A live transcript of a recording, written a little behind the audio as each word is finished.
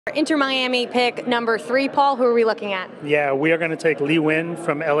Inter Miami pick number 3, Paul, who are we looking at? Yeah, we are going to take Lee Nguyen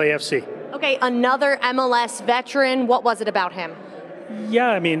from LAFC. Okay, another MLS veteran. What was it about him? Yeah,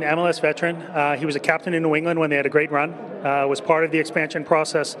 I mean, MLS veteran. He was a captain in New England when they had a great run. Was part of the expansion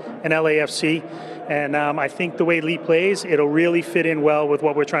process in LAFC. And I think the way Lee plays, it'll really fit in well with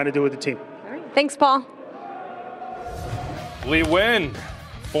what we're trying to do with the team. All right. Thanks, Paul. Lee Nguyen,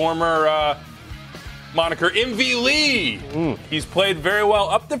 former moniker MV Lee. He's played very well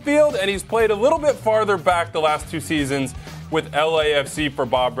up the field, and he's played a little bit farther back the last 2 seasons with LAFC for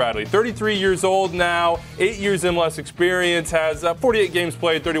Bob Bradley. 33 years old now, 8 years MLS experience, has 48 games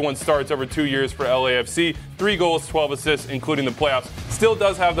played, 31 starts over 2 years for LAFC, 3 goals, 12 assists, including the playoffs. Still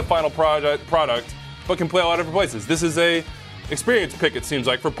does have the final product, but can play a lot of different places. This is a experience pick, it seems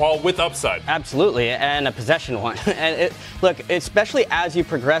like, for Paul with upside. Absolutely, and a possession one. And look, especially as you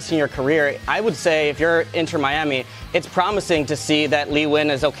progress in your career, I would say if you're Inter Miami, it's promising to see that Lee Nguyen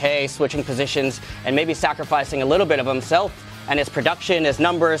is okay switching positions and maybe sacrificing a little bit of himself and his production, his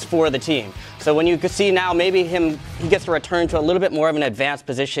numbers for the team. So when you can see now maybe he gets to return to a little bit more of an advanced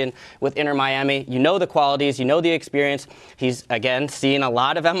position with Inter Miami. You know the qualities, you know the experience. He's, again, seen a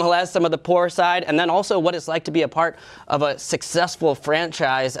lot of MLS, some of the poor side, and then also what it's like to be a part of a successful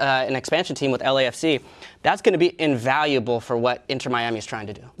franchise, an expansion team with LAFC. That's going to be invaluable for what Inter Miami is trying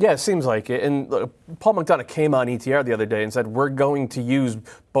to do. Yeah, it seems like it. And Paul McDonough came on ETR the other day and said, we're going to use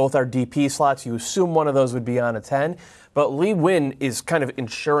both our DP slots. You assume one of those would be on a 10. But Lee Nguyen is kind of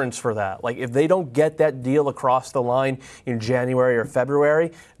insurance for that. Like, if they don't get that deal across the line in January or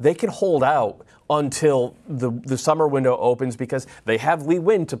February, they can hold out until the summer window opens because they have Lee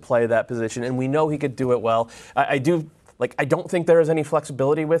Nguyen to play that position, and we know he could do it well. I don't think there is any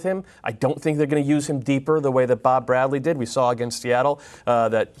flexibility with him. I don't think they're going to use him deeper the way that Bob Bradley did. We saw against Seattle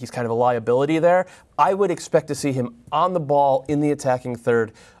that he's kind of a liability there. I would expect to see him on the ball in the attacking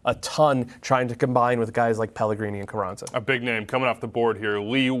third a ton, trying to combine with guys like Pellegrini and Carranza. A big name coming off the board here,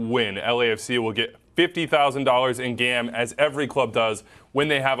 Lee Nguyen. LAFC will get $50,000 in GAM, as every club does when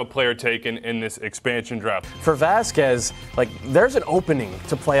they have a player taken in this expansion draft. For Vasquez, there's an opening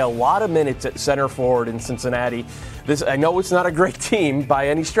to play a lot of minutes at center forward in Cincinnati. I know it's not a great team by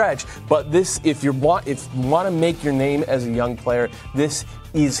any stretch, but if you want to make your name as a young player, this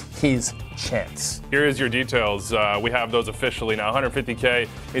is his chance. Here is your details. We have those officially now. $150K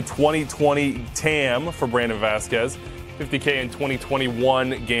in 2020 TAM for Brandon Vasquez. $50K in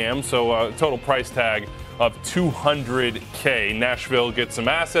 2021 GAM, so a total price tag of $200K. Nashville gets some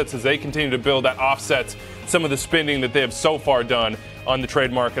assets as they continue to build that offsets some of the spending that they have so far done on the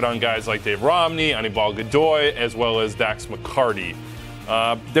trade market on guys like Dave Romney, Anibal Godoy, as well as Dax McCarty.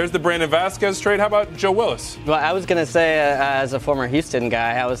 There's the Brandon Vasquez trade. How about Joe Willis? Well, I was going to say, as a former Houston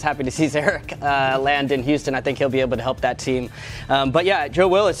guy, I was happy to see Zarek land in Houston. I think he'll be able to help that team. But yeah, Joe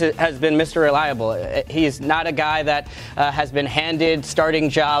Willis has been Mr. Reliable. He's not a guy that has been handed starting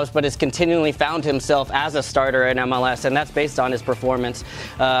jobs, but has continually found himself as a starter in MLS, and that's based on his performance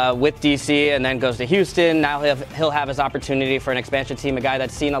with DC, and then goes to Houston. Now he'll have his opportunity for an expansion team. A guy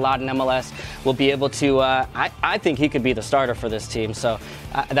that's seen a lot in MLS will be able to. I think he could be the starter for this team. So.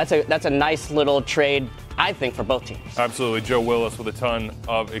 That's a nice little trade, I think, for both teams. Absolutely. Joe Willis with a ton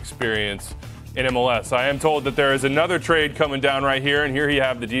of experience in MLS. I am told that there is another trade coming down right here, and here you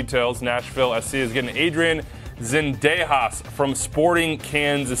have the details. Nashville SC is getting Adrian Zendejas from Sporting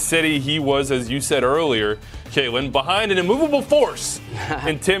Kansas City. He was, as you said earlier, Calen, behind an immovable force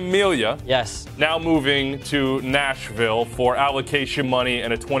in Tim Melia. Yes. Now moving to Nashville for allocation money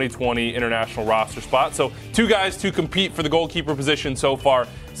and a 2020 international roster spot. So 2 guys to compete for the goalkeeper position so far,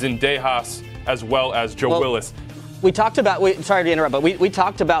 Zendejas as well as Joe Willis. We talked about, sorry to interrupt, but we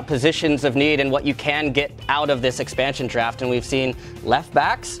talked about positions of need and what you can get out of this expansion draft, and we've seen left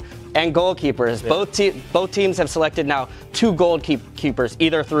backs and goalkeepers. Yeah. Both teams have selected now 2 goalkeepers,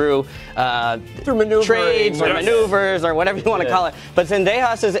 either through trades or maneuvers or whatever you want to call it. But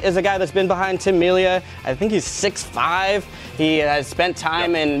Zendejas is a guy that's been behind Tim Melia. I think he's 6'5". He has spent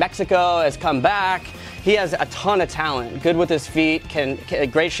time in Mexico, has come back. He has a ton of talent, good with his feet, a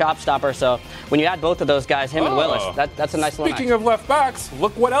great shot stopper. So when you add both of those guys, him and Willis, that's a nice little Speaking of left backs,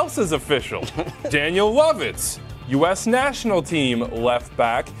 look what else is official. Daniel Lovitz, U.S. national team left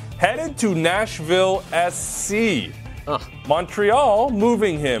back, headed to Nashville SC. Montreal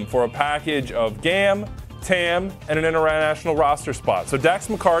moving him for a package of GAM, TAM, and an international roster spot. So Dax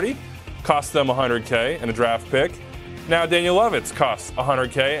McCarty cost them $100K and a draft pick. Now Daniel Lovitz costs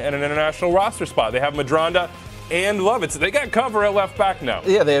 $100K and an international roster spot. They have Madronda and Lovitz. They got cover at left back now.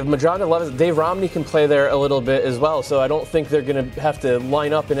 Yeah, they have Madranda, Lovitz. Dave Romney can play there a little bit as well, so I don't think they're going to have to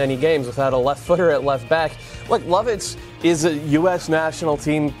line up in any games without a left footer at left back. Look, Lovitz is a U.S. national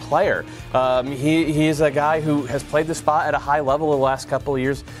team player. He is a guy who has played the spot at a high level the last couple of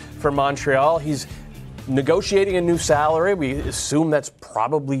years for Montreal. He's negotiating a new salary. We assume that's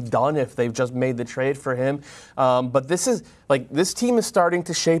probably done if they've just made the trade for him. But this team is starting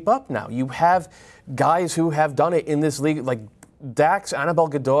to shape up now. You have guys who have done it in this league, like Dax, Annabelle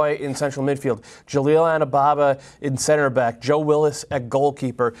Godoy in central midfield, Jaleel Anababa in center back, Joe Willis at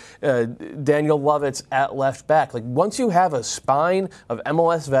goalkeeper, Daniel Lovitz at left back. Like, once you have a spine of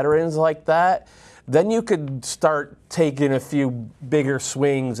MLS veterans like that, then you could start taking a few bigger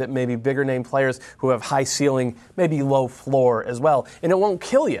swings at maybe bigger name players who have high ceiling, maybe low floor as well. And it won't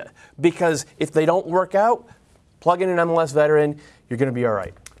kill you, because if they don't work out, plug in an MLS veteran, you're going to be all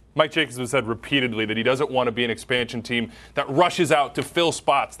right. Mike Jacobs has said repeatedly that he doesn't want to be an expansion team that rushes out to fill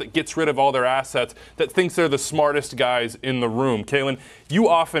spots, that gets rid of all their assets, that thinks they're the smartest guys in the room. Calen, you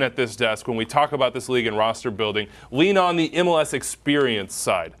often at this desk, when we talk about this league and roster building, lean on the MLS experience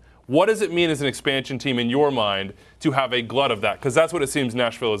side. What does it mean as an expansion team in your mind to have a glut of that? Because that's what it seems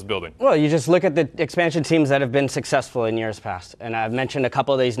Nashville is building. Well, you just look at the expansion teams that have been successful in years past. And I've mentioned a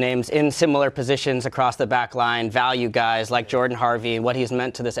couple of these names in similar positions across the back line, value guys like Jordan Harvey and what he's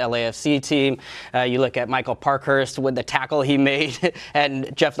meant to this LAFC team. You look at Michael Parkhurst with the tackle he made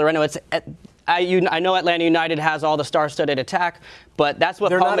and Jeff Loreno. I know Atlanta United has all the star-studded attack, but that's what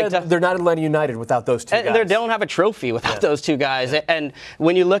they're not Atlanta United without those two guys. They don't have a trophy without those two guys. Yeah. And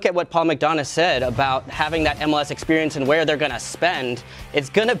when you look at what Paul McDonough said about having that MLS experience and where they're going to spend, it's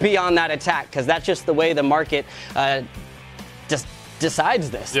going to be on that attack, because that's just the way the market just decides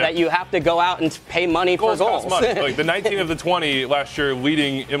this, that you have to go out and pay money for goals. Cost money. Like the 19 of the 20 last year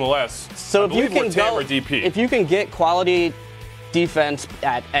leading MLS. So if you can get quality defense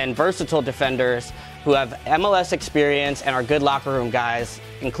and versatile defenders who have MLS experience and are good locker room guys,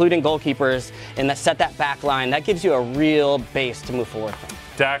 including goalkeepers, and that set that back line, that gives you a real base to move forward from.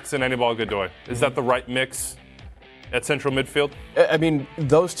 Dax and Annabelle Godoy. Is that the right mix at central midfield? I mean,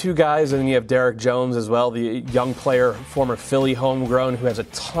 those two guys, and then you have Derek Jones as well, the young player, former Philly homegrown, who has a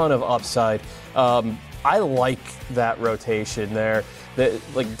ton of upside. I like that rotation there.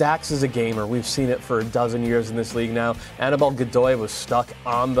 Like, Dax is a gamer. We've seen it for a dozen years in this league now. Annabelle Godoy was stuck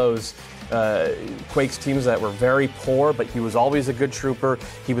on those Quakes teams that were very poor, but he was always a good trooper.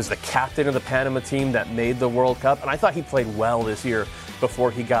 He was the captain of the Panama team that made the World Cup, and I thought he played well this year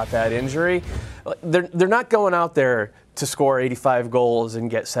before he got that injury. They're not going out there to score 85 goals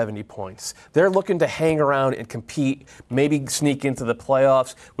and get 70 points. They're looking to hang around and compete, maybe sneak into the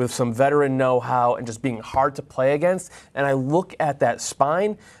playoffs with some veteran know-how and just being hard to play against. And I look at that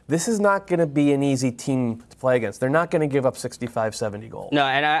spine, this is not going to be an easy team to play against. They're not going to give up 65, 70 goals. No,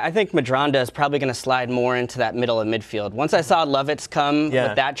 and I think Madranda is probably going to slide more into that middle of midfield. Once I saw Lovitz come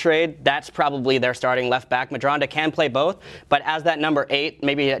with that trade, that's probably their starting left back. Madranda can play both, but as that number 8,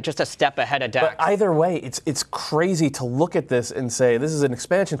 maybe just a step ahead of Dax. But either way, it's crazy to look at this and say this is an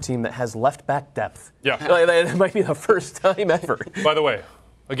expansion team that has left back depth. Yeah. It might be the first time ever. By the way,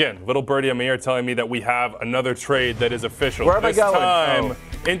 again, little birdie Amir telling me that we have another trade that is official. Where am I going? This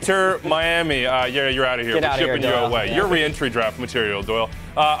time, Inter Miami. You're out of here. We're shipping you away. Yeah. Your re-entry draft material, Doyle.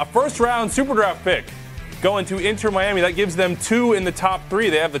 A first-round super draft pick going to Inter Miami. That gives them 2 in the top 3.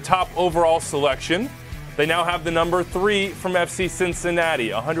 They have the top overall selection. They now have the number 3 from FC Cincinnati,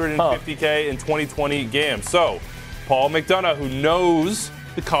 150K in 2020 games. So, Paul McDonough, who knows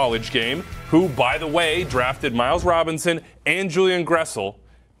the college game, who, by the way, drafted Miles Robinson and Julian Gressel,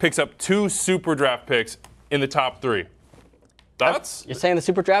 picks up 2 super draft picks in the top 3. Thoughts? You're saying the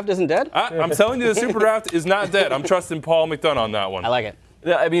super draft isn't dead? I'm telling you the super draft is not dead. I'm trusting Paul McDonough on that one. I like it.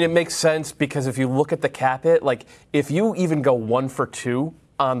 Yeah, I mean, it makes sense because if you look at the cap hit, like, if you even go 1 for 2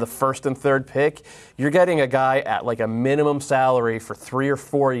 on the first and third pick, you're getting a guy at like a minimum salary for 3 or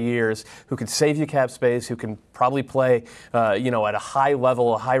 4 years who can save you cap space, who can probably play, at a high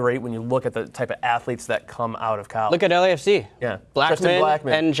level, a high rate when you look at the type of athletes that come out of college. Look at LAFC. Yeah. Blackman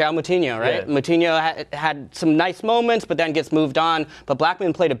and João Moutinho, right? Yeah. Moutinho had some nice moments, but then gets moved on. But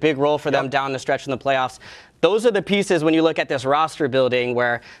Blackman played a big role for them down the stretch in the playoffs. Those are the pieces when you look at this roster building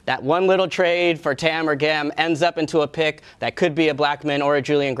where that one little trade for Tam or Gam ends up into a pick that could be a Blackman or a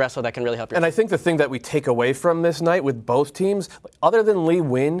Julian Gressel that can really help you. And I think the thing that we take away from this night with both teams, other than Lee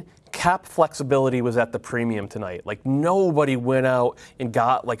Nguyen, cap flexibility was at the premium tonight. Like, nobody went out and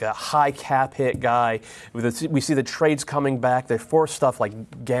got like a high cap hit guy. We see the trades coming back. They force stuff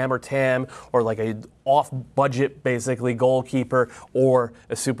like Gam or Tam or like a off budget basically goalkeeper or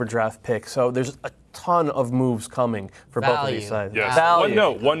a super draft pick. So there's a ton of moves coming for both of these sides. Yes.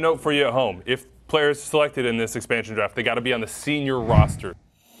 Value. One note for you at home. If players selected in this expansion draft, they got to be on the senior roster.